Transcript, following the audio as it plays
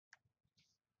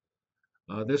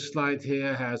This slide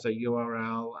here has a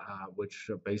URL which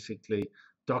basically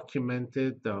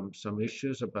documented some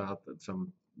issues about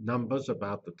some numbers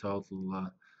about the total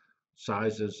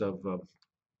sizes of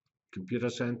computer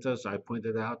centers. I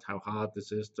pointed out how hard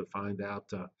this is to find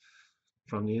out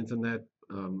from the internet.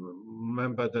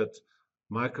 Remember that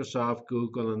Microsoft,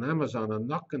 Google, and Amazon are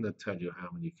not going to tell you how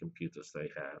many computers they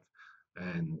have,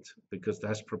 and because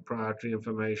that's proprietary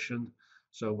information.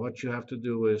 So what you have to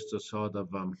do is to sort of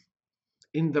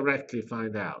indirectly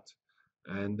find out.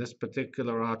 And this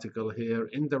particular article here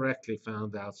indirectly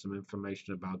found out some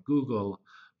information about Google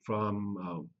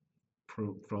from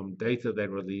from data they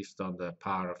released on their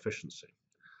power efficiency.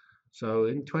 So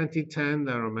in 2010,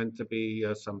 there are meant to be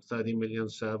some 30 million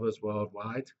servers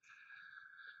worldwide,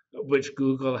 which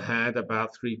Google had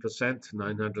about 3%,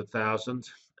 900,000.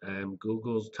 And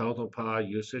Google's total power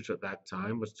usage at that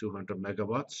time was 200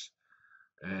 megawatts.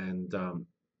 And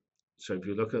so if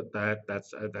you look at that,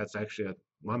 that's actually at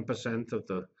 1% of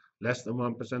the less than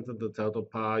 1% of the total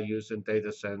power used in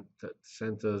data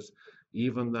centers,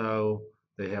 even though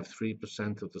they have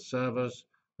 3% of the servers.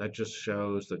 That just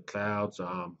shows that clouds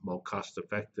are more cost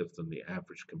effective than the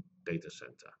average data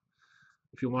center.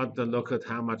 If you want to look at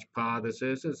how much power this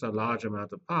is, it's a large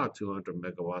amount of power, 200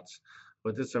 megawatts,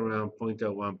 but it's around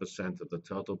 0.01% of the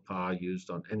total power used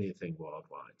on anything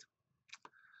worldwide.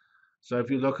 So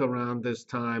if you look around this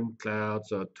time,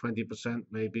 clouds are 20%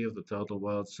 maybe of the total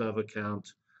world server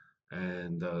count,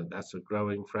 and that's a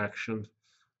growing fraction.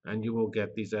 And you will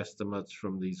get these estimates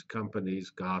from these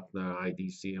companies, Gartner,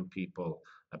 IDC, and people,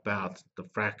 about the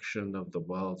fraction of the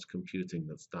world's computing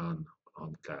that's done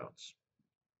on clouds.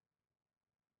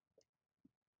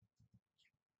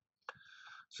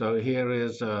 So here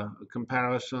is a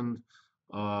comparison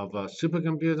of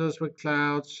supercomputers with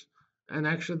clouds. And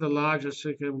actually, the larger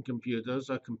supercomputers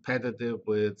are competitive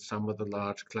with some of the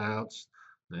large clouds,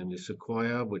 namely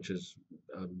Sequoia, which is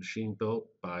a machine built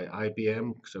by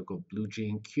IBM, so-called Blue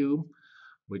Gene Q,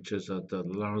 which is at the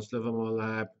Lawrence Livermore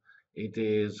lab. It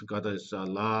is got it's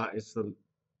a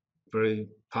very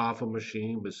powerful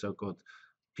machine with so-called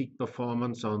peak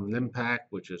performance on LIMPAC,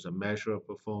 which is a measure of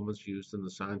performance used in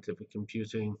the scientific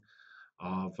computing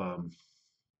of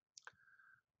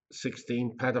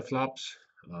 16 petaflops.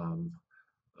 Um,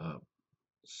 uh,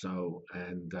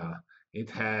 it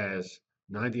has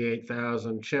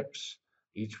 98,000 chips,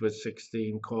 each with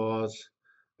 16 cores,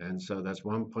 and so that's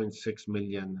 1.6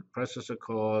 million processor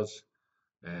cores,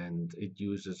 and it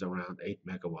uses around 8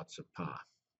 megawatts of power.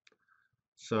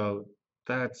 So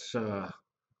that's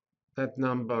that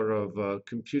number of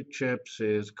compute chips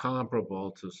is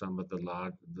comparable to some of the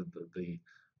large,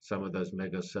 some of those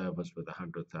mega servers with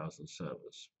 100,000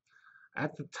 servers.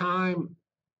 At the time,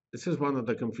 this is one of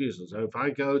the confusions. So if I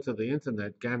go to the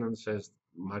internet, Gannon says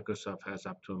Microsoft has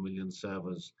up to 1 million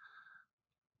servers.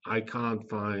 I can't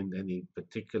find any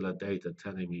particular data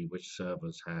telling me which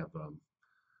servers have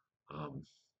 1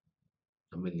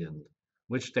 million,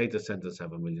 which data centers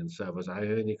have 1 million servers. I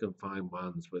only can find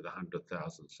ones with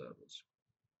 100,000 servers.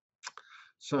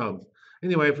 So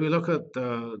anyway, if we look at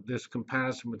this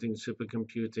comparison between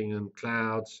supercomputing and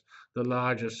clouds, the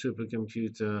largest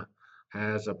supercomputer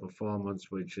has a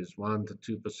performance which is 1 to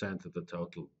 2% of the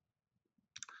total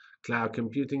cloud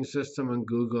computing system, and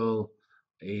Google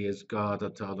has got a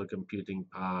total computing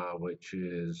power which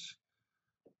is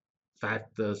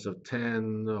factors of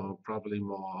 10 or probably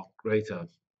more greater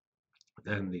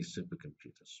than these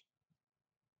supercomputers.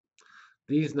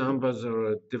 These numbers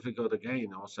are difficult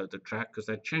again also to track because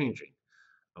they're changing.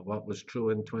 What was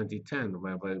true in 2010,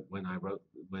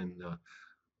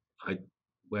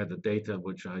 where the data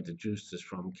which I deduced this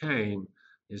from came,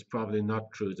 is probably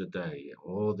not true today.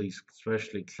 All these,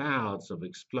 especially clouds, have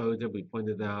exploded. We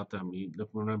pointed out, you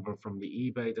remember from the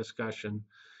eBay discussion,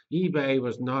 eBay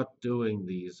was not doing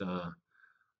these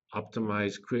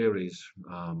optimized queries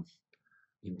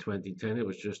in 2010. It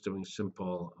was just doing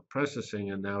simple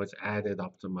processing, and now it's added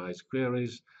optimized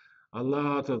queries. A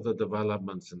lot of the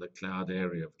developments in the cloud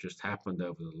area have just happened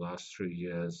over the last 3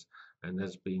 years, and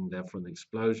there's been therefore an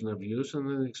explosion of use and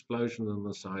an explosion in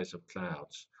the size of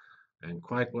clouds. And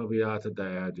quite where we are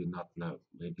today, I do not know.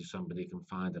 Maybe somebody can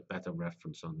find a better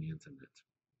reference on the internet.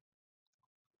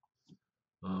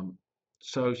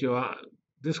 So if you are,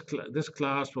 this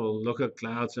class will look at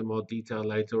clouds in more detail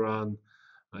later on.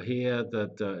 Here,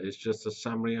 that is just a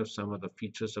summary of some of the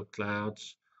features of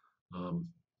clouds.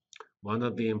 One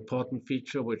of the important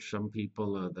feature, which some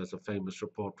people, there's a famous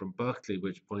report from Berkeley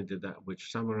which pointed out,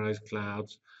 which summarized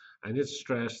clouds, and it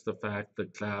stressed the fact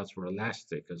that clouds were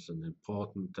elastic as an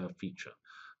important feature.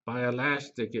 By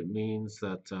elastic, it means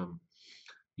that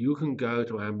you can go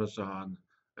to Amazon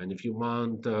And if you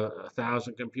want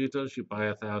 1,000 computers, you buy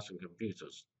 1,000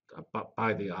 computers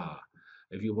by the hour.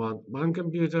 If you want one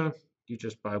computer, you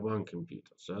just buy one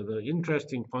computer. So the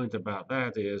interesting point about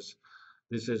that is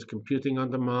this is computing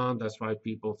on demand. That's why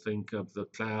people think of the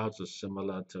clouds as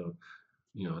similar to,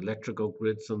 electrical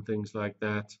grids and things like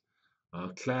that.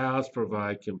 Clouds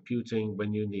provide computing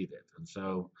when you need it. And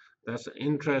so that's an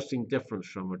interesting difference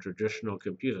from a traditional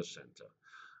computer center.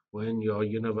 When your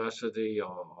university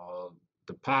or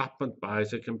department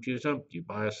buys a computer, you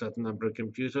buy a certain number of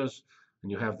computers,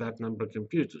 and you have that number of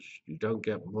computers. You don't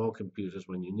get more computers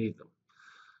when you need them.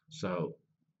 So,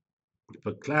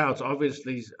 but clouds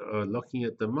obviously are looking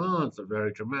at demands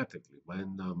very dramatically.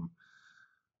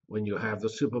 When you have the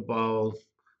Super Bowl,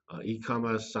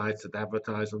 e-commerce sites that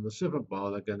advertise on the Super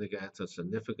Bowl are going to get a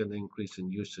significant increase in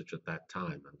usage at that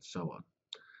time, and so on.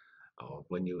 Or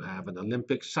when you have an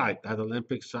Olympic site, that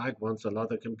Olympic site wants a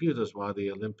lot of computers while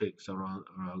the Olympics are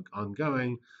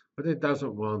ongoing, but it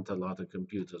doesn't want a lot of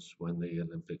computers when the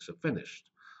Olympics are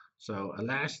finished. So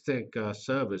elastic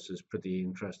service is pretty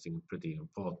interesting, pretty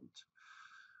important.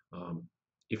 Um,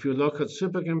 if you look at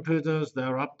supercomputers,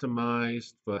 they're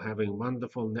optimized for having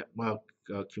wonderful network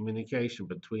communication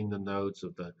between the nodes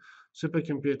of the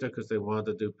supercomputer because they want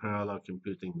to do parallel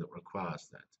computing that requires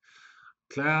that.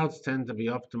 Clouds tend to be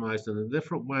optimized in a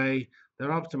different way.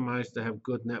 They're optimized to have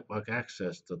good network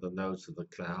access to the nodes of the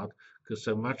cloud because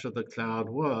so much of the cloud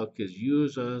work is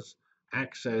users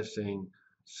accessing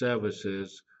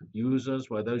services, users,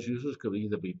 where those users could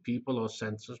either be people or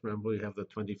sensors. Remember, we have the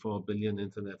 24 billion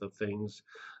Internet of Things.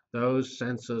 Those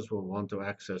sensors will want to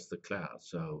access the cloud.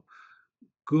 So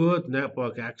good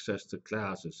network access to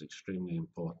clouds is extremely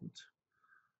important.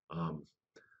 Um,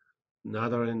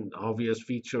 Another obvious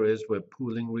feature is we're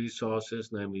pooling resources,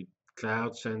 namely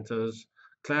cloud centers.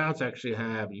 Clouds actually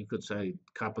have, you could say,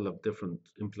 a couple of different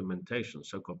implementations,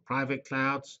 so-called private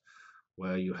clouds,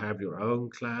 where you have your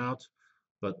own cloud,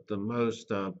 but the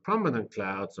most prominent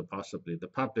clouds are possibly the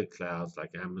public clouds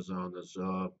like Amazon,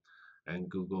 Azure, and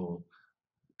Google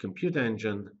Compute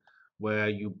Engine, where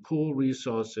you pool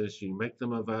resources, you make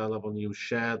them available, you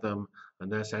share them,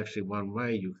 and that's actually one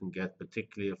way you can get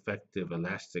particularly effective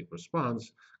elastic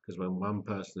response, because when one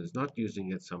person is not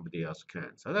using it, somebody else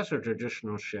can. So that's a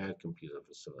traditional shared computer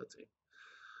facility.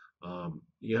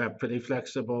 You have pretty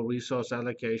flexible resource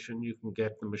allocation. You can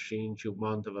get the machines you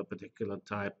want of a particular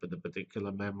type with a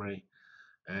particular memory.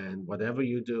 And whatever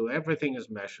you do, everything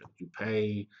is measured.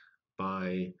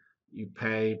 By you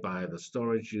pay by the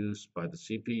storage use, by the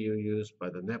CPU use, by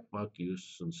the network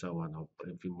use, and so on. Or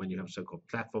when you have so-called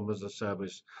platform as a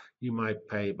service, you might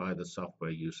pay by the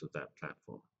software use of that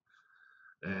platform.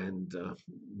 And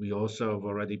we also have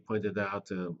already pointed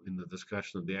out in the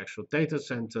discussion of the actual data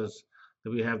centers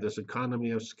that we have this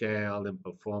economy of scale in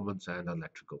performance and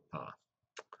electrical power.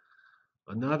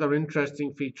 Another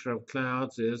interesting feature of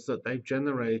clouds is that they've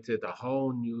generated a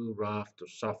whole new raft of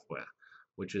software,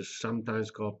 which is sometimes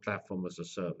called platform as a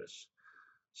service.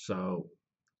 So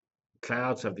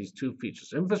clouds have these two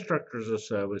features. Infrastructure as a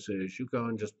service is you go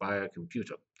and just buy a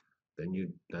computer.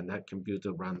 Then that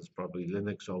computer runs probably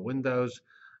Linux or Windows,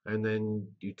 and then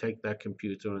you take that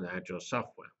computer and add your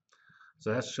software.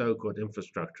 So that's so-called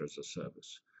infrastructure as a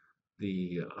service.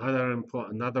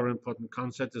 Another important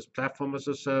concept is platform as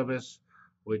a service,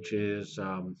 which is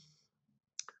a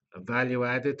value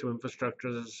added to infrastructure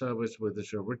as a service with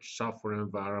a rich software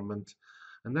environment.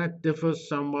 And that differs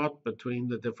somewhat between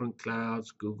the different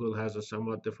clouds. Google has a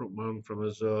somewhat different one from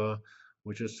Azure,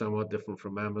 which is somewhat different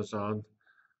from Amazon.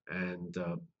 And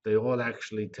they all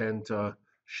actually tend to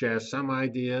share some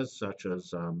ideas, such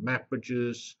as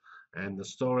MapReduce, and the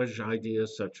storage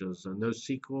ideas, such as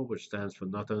NoSQL, which stands for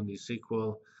not only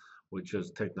SQL, which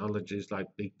is technologies like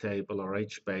Bigtable or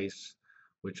HBase,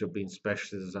 which have been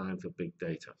specially designed for big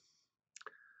data.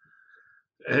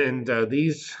 And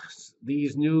these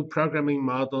new programming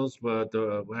models were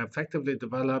effectively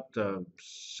developed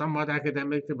somewhat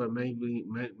academically, but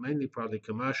mainly probably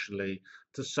commercially,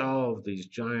 to solve these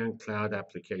giant cloud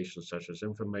applications such as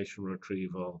information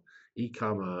retrieval,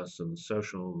 e-commerce, and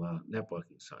social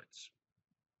networking sites.